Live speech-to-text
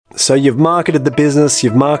So you've marketed the business,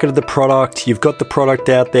 you've marketed the product, you've got the product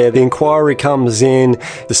out there, the inquiry comes in,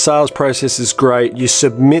 the sales process is great, you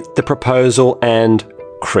submit the proposal and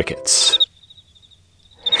crickets.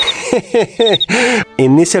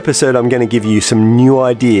 In this episode, I'm going to give you some new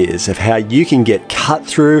ideas of how you can get cut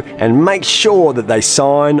through and make sure that they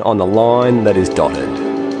sign on the line that is dotted.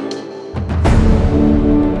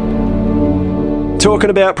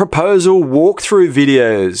 Talking about proposal walkthrough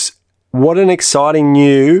videos. What an exciting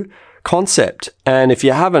new concept. And if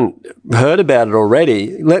you haven't heard about it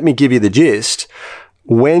already, let me give you the gist.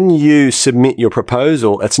 When you submit your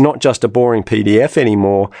proposal, it's not just a boring PDF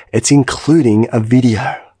anymore, it's including a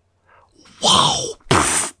video. Wow.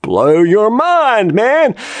 Blow your mind,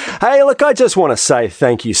 man. Hey, look, I just want to say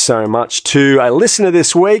thank you so much to a listener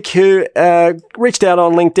this week who reached out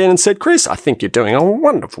on LinkedIn and said, Chris, I think you're doing a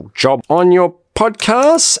wonderful job on your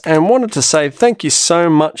podcast, and wanted to say thank you so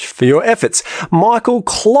much for your efforts. Michael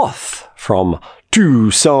Cloth from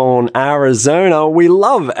Tucson, Arizona. We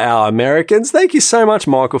love our Americans. Thank you so much,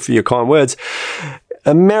 Michael, for your kind words.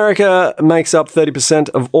 America makes up 30%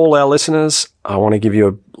 of all our listeners. I want to give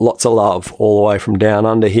you lots of love all the way from down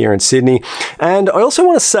under here in Sydney. And I also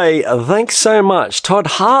want to say thanks so much, Todd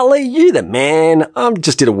Hartley. You the man. I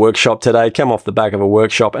just did a workshop today, came off the back of a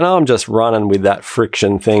workshop, and I'm just running with that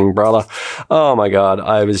friction thing, brother. Oh my God.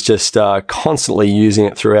 I was just constantly using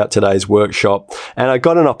it throughout today's workshop. And I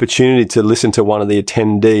got an opportunity to listen to one of the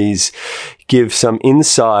attendees give some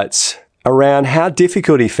insights around how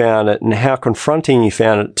difficult he found it and how confronting he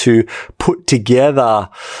found it to put together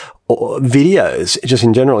videos, just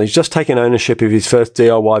in general. He's just taken ownership of his first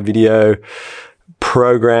DIY video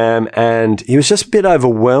program, and he was just a bit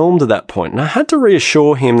overwhelmed at that point. And I had to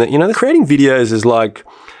reassure him that, creating videos is like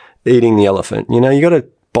eating the elephant. You got to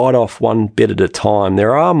bite off one bit at a time.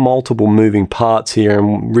 There are multiple moving parts here,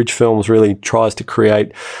 and Ridge Films really tries to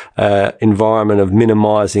create an environment of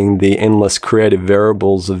minimizing the endless creative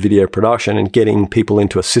variables of video production and getting people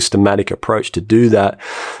into a systematic approach to do that.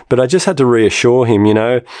 But I just had to reassure him,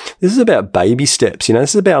 this is about baby steps.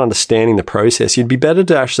 This is about understanding the process. You'd be better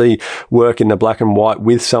to actually work in the black and white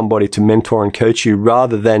with somebody to mentor and coach you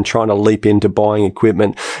rather than trying to leap into buying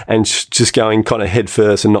equipment and just going kind of head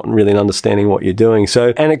first and not really understanding what you're doing.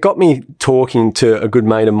 And it got me talking to a good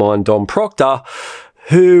mate of mine, Dom Proctor,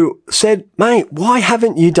 who said, mate, why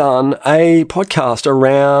haven't you done a podcast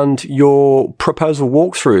around your proposal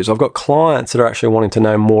walkthroughs? I've got clients that are actually wanting to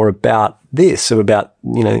know more about this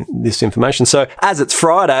information. So as it's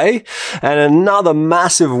Friday and another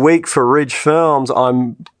massive week for Ridge Films,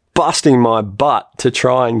 I'm busting my butt to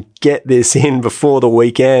try and get this in before the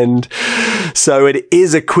weekend. So it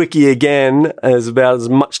is a quickie again, as about as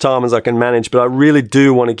much time as I can manage, but I really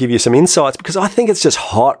do want to give you some insights because I think it's just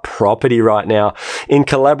hot property right now. In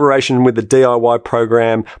collaboration with the DIY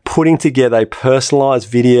program, putting together a personalized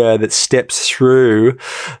video that steps through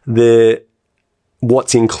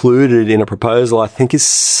what's included in a proposal, I think is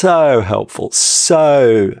so helpful,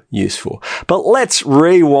 so useful. But let's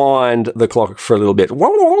rewind the clock for a little bit.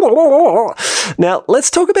 Now,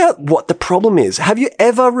 let's talk about what the problem is. Have you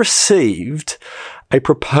ever received a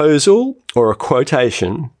proposal or a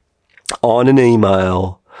quotation on an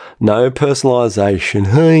email? No personalization.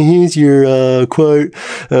 Hey, here's your quote.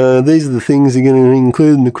 These are the things you're going to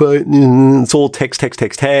include in the quote. It's all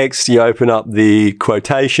text. You open up the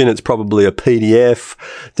quotation. It's probably a PDF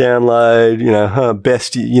download.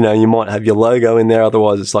 Best, you might have your logo in there.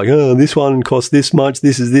 Otherwise, it's like, this one costs this much.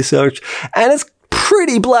 This is this much. And it's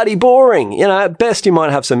pretty bloody boring. At best, you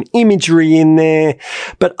might have some imagery in there,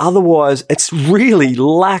 but otherwise, it's really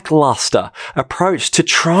lackluster approach to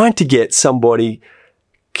trying to get somebody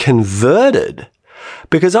converted,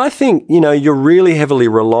 because I think, you're really heavily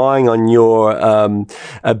relying on your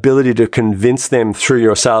ability to convince them through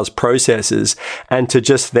your sales processes, and to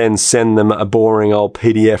just then send them a boring old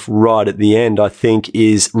PDF right at the end, I think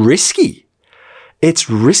is risky. It's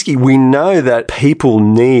risky. We know that people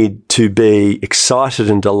need to be excited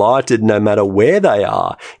and delighted no matter where they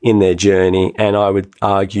are in their journey. And I would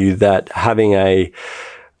argue that having a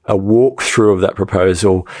walkthrough of that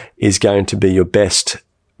proposal is going to be your best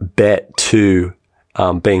bet to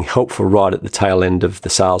being helpful right at the tail end of the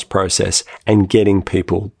sales process and getting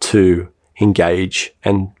people to engage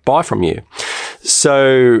and buy from you.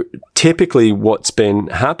 So typically what's been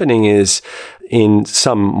happening is, in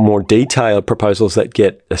some more detailed proposals that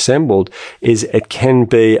get assembled, is it can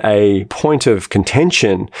be a point of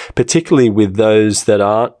contention, particularly with those that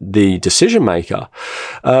aren't the decision maker.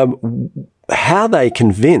 how they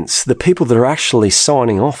convince the people that are actually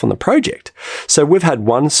signing off on the project. So we've had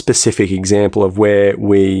one specific example of where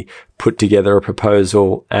we put together a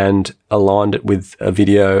proposal and aligned it with a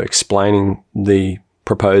video explaining the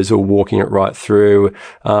proposal, walking it right through,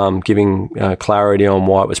 giving clarity on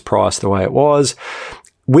why it was priced the way it was,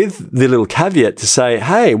 with the little caveat to say,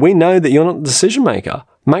 hey, we know that you're not the decision maker.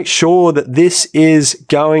 Make sure that this is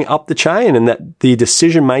going up the chain and that the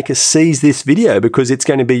decision maker sees this video, because it's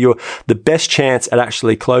going to be the best chance at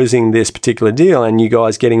actually closing this particular deal and you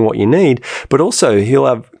guys getting what you need. But also he'll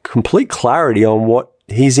have complete clarity on what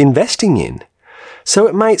he's investing in. So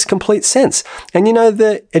it makes complete sense. And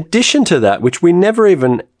the addition to that, which we never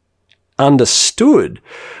even understood,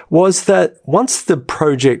 was that once the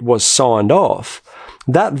project was signed off,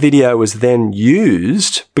 that video was then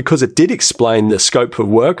used, because it did explain the scope of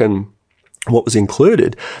work and what was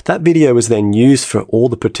included. That video was then used for all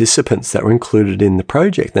the participants that were included in the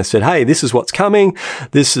project. They said, hey, this is what's coming.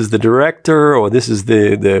 This is the director, or this is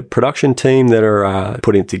the production team that are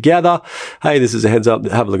putting it together. Hey, this is a heads up.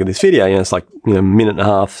 Have a look at this video. It's like, a minute and a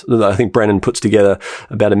half. I think Brennan puts together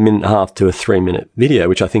about a minute and a half to a 3-minute video,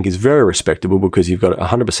 which I think is very respectable, because you've got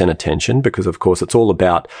 100% attention, because of course it's all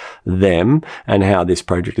about them and how this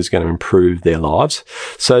project is going to improve their lives.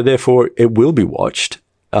 So therefore it will be watched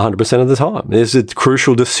 100% of the time. There's a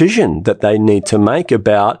crucial decision that they need to make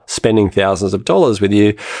about spending thousands of dollars with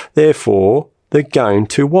you. Therefore, they're going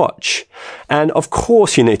to watch. And of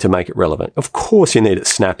course you need to make it relevant. Of course you need it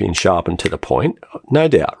snappy and sharp and to the point. No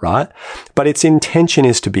doubt, right? But its intention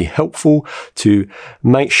is to be helpful, to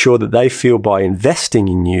make sure that they feel by investing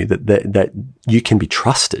in you that you can be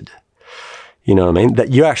trusted. You know what I mean?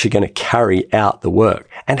 That you're actually going to carry out the work.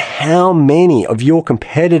 And how many of your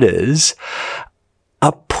competitors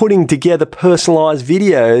are putting together personalized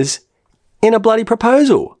videos in a bloody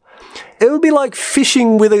proposal? It would be like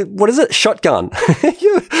fishing with a shotgun.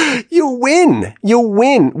 You'll win. You'll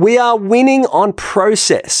win. We are winning on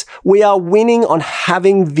process. We are winning on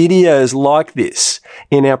having videos like this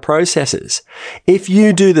in our processes. If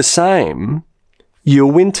you do the same,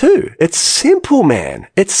 you'll win too. It's simple, man.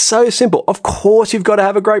 It's so simple. Of course, you've got to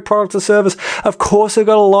have a great product or service. Of course, you've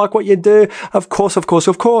got to like what you do. Of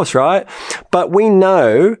course, right? But we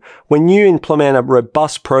know when you implement a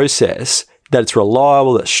robust process, that it's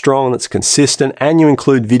reliable, that's strong, that's consistent, and you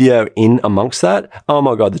include video in amongst that, oh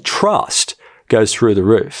my God, the trust goes through the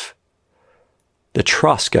roof. The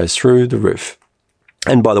trust goes through the roof.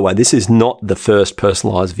 And by the way, this is not the first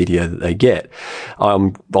personalized video that they get.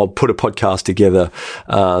 I'll put a podcast together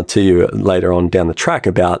to you later on down the track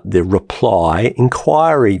about the reply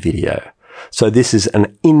inquiry video. So this is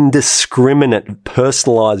an indiscriminate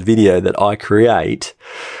personalized video that I create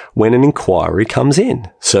when an inquiry comes in.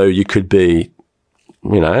 So you could be,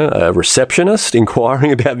 a receptionist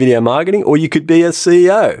inquiring about video marketing, or you could be a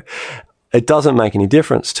CEO. It doesn't make any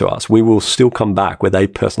difference to us. We will still come back with a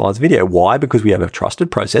personalized video. Why? Because we have a trusted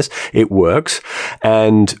process. It works.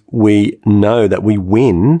 And we know that we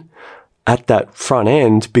win at that front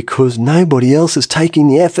end because nobody else is taking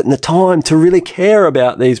the effort and the time to really care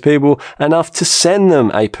about these people enough to send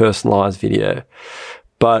them a personalized video.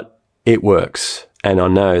 But it works. And I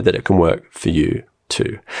know that it can work for you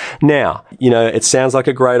too. Now, it sounds like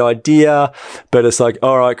a great idea, but it's like,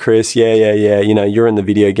 all right, Chris, yeah. You're in the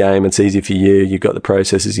video game. It's easy for you. You've got the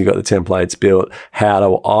processes. You've got the templates built. How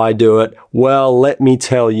do I do it? Well, let me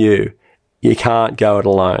tell you, you can't go it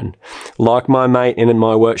alone. Like my mate in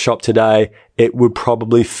my workshop today, it would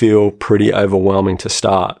probably feel pretty overwhelming to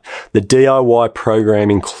start. The DIY program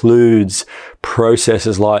includes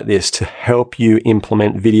processes like this to help you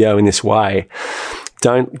implement video in this way.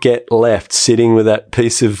 Don't get left sitting with that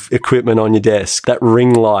piece of equipment on your desk, that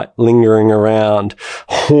ring light lingering around,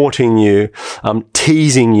 haunting you,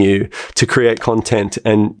 teasing you to create content,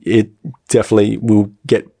 and it definitely will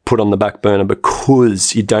get put on the back burner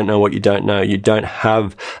because you don't know what you don't know. You don't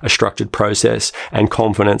have a structured process and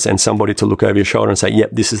confidence and somebody to look over your shoulder and say, yep,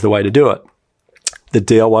 this is the way to do it. The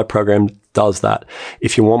DIY program does that.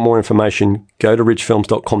 If you want more information, go to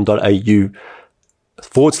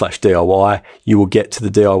richfilms.com.au/DIY, you will get to the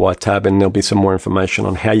DIY tab and there'll be some more information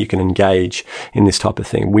on how you can engage in this type of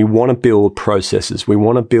thing. We want to build processes. We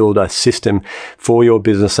want to build a system for your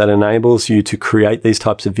business that enables you to create these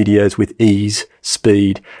types of videos with ease,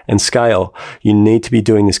 speed, and scale. You need to be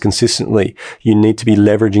doing this consistently. You need to be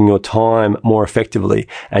leveraging your time more effectively,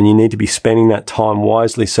 and you need to be spending that time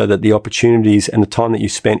wisely so that the opportunities and the time that you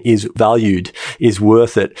spent is valued, is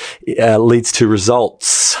worth it, leads to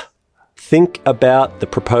results. think about the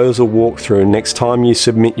proposal walkthrough next time you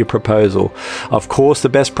submit your proposal. Of course, the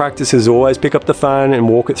best practice is always pick up the phone and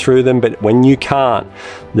walk it through them, but when you can't,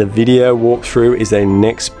 the video walkthrough is a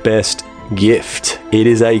next best gift. It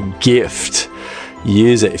is a gift.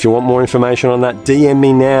 Use it. If you want more information on that, DM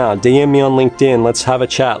me now. DM me on LinkedIn. Let's have a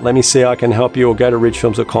chat. Let me see how I can help you, or go to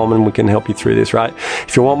ridgefilms.com and we can help you through this, right?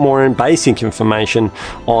 If you want more basic information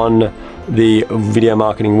on the video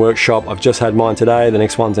marketing workshop, I've just had mine today. The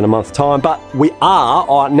next one's in a month's time, but we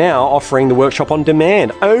are now offering the workshop on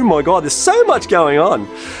demand. Oh my God, there's so much going on.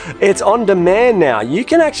 It's on demand now. You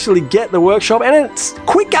can actually get the workshop and it's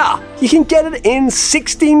quicker. You can get it in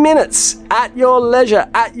 60 minutes at your leisure,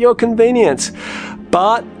 at your convenience.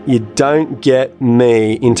 But you don't get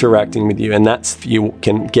me interacting with you, and you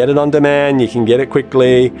can get it on demand, you can get it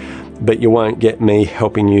quickly, but you won't get me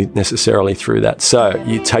helping you necessarily through that. So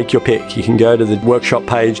you take your pick. You can go to the workshop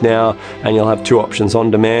page now and you'll have two options: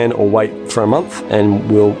 on demand or wait for a month and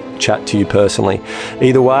we'll chat to you personally.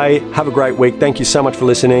 Either way, have a great week. Thank you so much for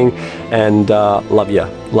listening, and love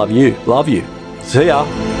you. See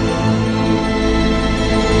ya.